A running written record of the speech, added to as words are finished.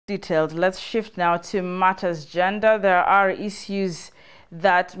detailed. Let's shift now to matters gender. There are issues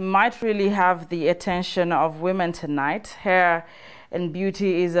that might really have the attention of women tonight. Hair and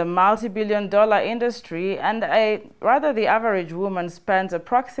beauty is a multi-billion-dollar industry, and the average woman spends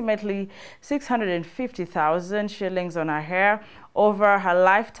approximately 650,000 shillings on her hair over her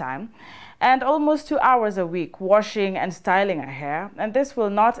lifetime, and almost 2 hours a week washing and styling her hair, and this will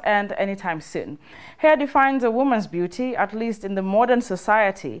not end anytime soon. Hair defines a woman's beauty, at least in the modern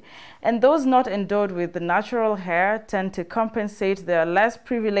society, and those not endowed with the natural hair tend to compensate their less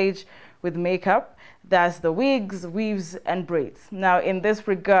privilege with makeup. That's the wigs, weaves, and braids. Now, in this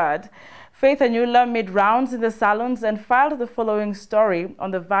regard, Faith Anyula made rounds in the salons and filed the following story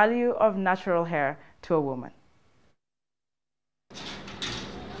on the value of natural hair to a woman.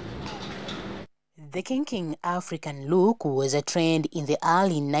 The kinking African look was a trend in the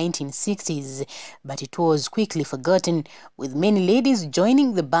early 1960s, but it was quickly forgotten, with many ladies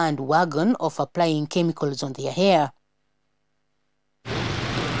joining the bandwagon of applying chemicals on their hair.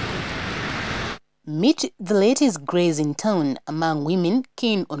 Meet the latest craze in town among women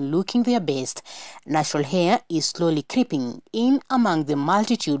keen on looking their best. Natural hair is slowly creeping in among the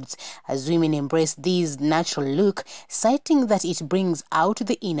multitudes as women embrace this natural look, citing that it brings out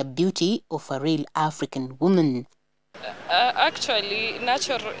the inner beauty of a real African woman. Actually,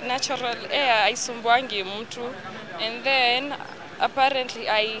 natural hair haisumbuangi mtu, and then apparently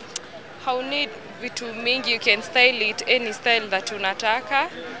need vitu mingi. You can style it any style that unataka.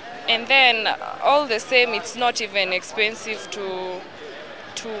 And then, all the same, it's not even expensive to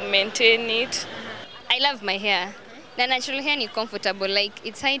maintain it. I love my hair. The natural hair is comfortable. Like,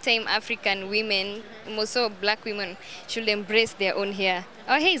 it's high time African women, most so black women, should embrace their own hair.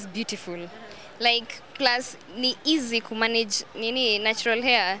 Our hair is beautiful. Like, plus, ni easy to manage natural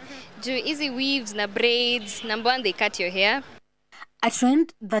hair. Do easy weaves, na braids. Number one, they cut your hair. A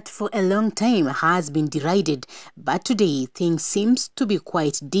trend that for a long time has been derided, but today things seems to be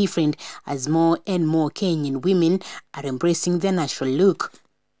quite different as more and more Kenyan women are embracing their natural look.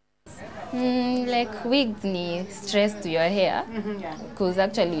 Like wigs ni stress to your hair, because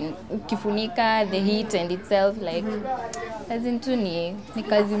actually ukifunika the heat and itself, like as in tu ni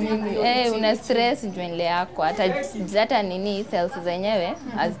kazi mingi, una stress nywele yako hata nini cells zenyewe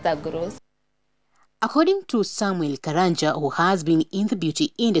hazita grow. According to Samuel Karanja, who has been in the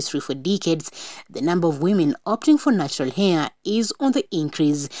beauty industry for decades, the number of women opting for natural hair is on the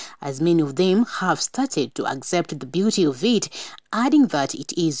increase, as many of them have started to accept the beauty of it, adding that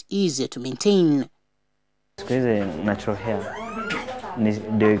it is easier to maintain. Natural hair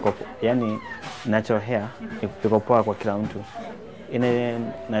ndio iko, yani natural hair iko poa kwa kila mtu.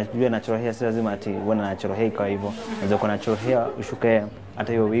 Najua natural hair si lazima ati uwe na natural hair kwa hivyo. Unaweza kuwa natural hair ushuke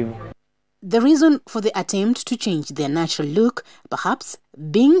hata hiyo weave. The reason for the attempt to change their natural look, perhaps,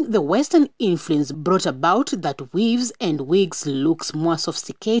 being the Western influence brought about that weaves and wigs looks more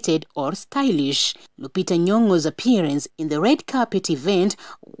sophisticated or stylish. Lupita Nyong'o's appearance in the red carpet event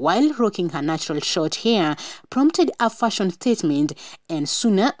while rocking her natural short hair prompted a fashion statement, and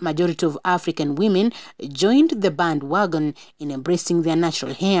sooner majority of African women joined the bandwagon in embracing their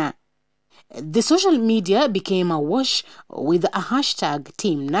natural hair. The social media became awash with a hashtag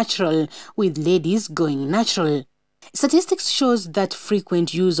Team Natural, with ladies going natural. Statistics shows that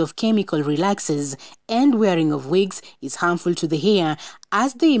frequent use of chemical relaxers and wearing of wigs is harmful to the hair,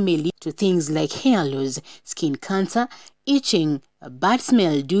 as they may lead to things like hair loss, skin cancer, itching, a bad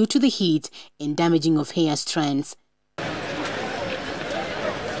smell due to the heat, and damaging of hair strands.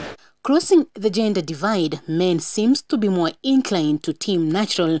 Crossing the gender divide, men seems to be more inclined to Team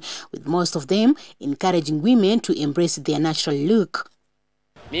Natural, with most of them encouraging women to embrace their natural look.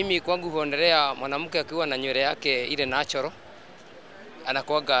 Mimi kwangu huonelea mwanamke akiwa na nywele yake ile natural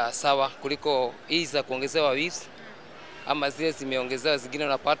anakuaga sawa kuliko hii za kuongezewa weaves ama zile zimeongezewa zingine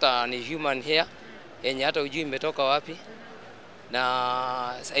unapata ni human hair yenye hata hujui imetoka wapi na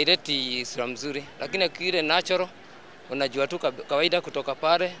haileti sura mzuri, lakini ile natural unajua tu kawaida kutoka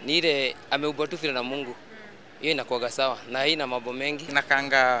pale ni ile ameumbwa tu vile na Mungu. Hiyo inakuaga sawa na haina mambo mengi.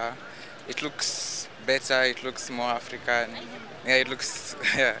 Inakanga, it looks better, it looks more African. Yeah, it looks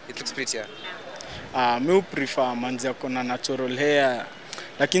prettier. Me prefer manzi yako na natural hair.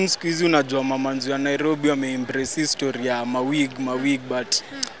 Lakini siku hizi unajua mamanzi wa Nairobi wameembrace story ya mawig but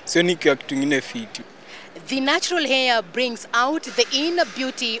sioni kitu kingine fit. The natural hair brings out the inner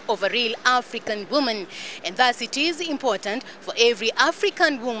beauty of a real African woman, and thus it is important for every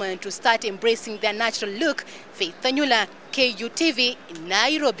African woman to start embracing their natural look. Faith Anyula, KUTV,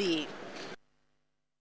 Nairobi.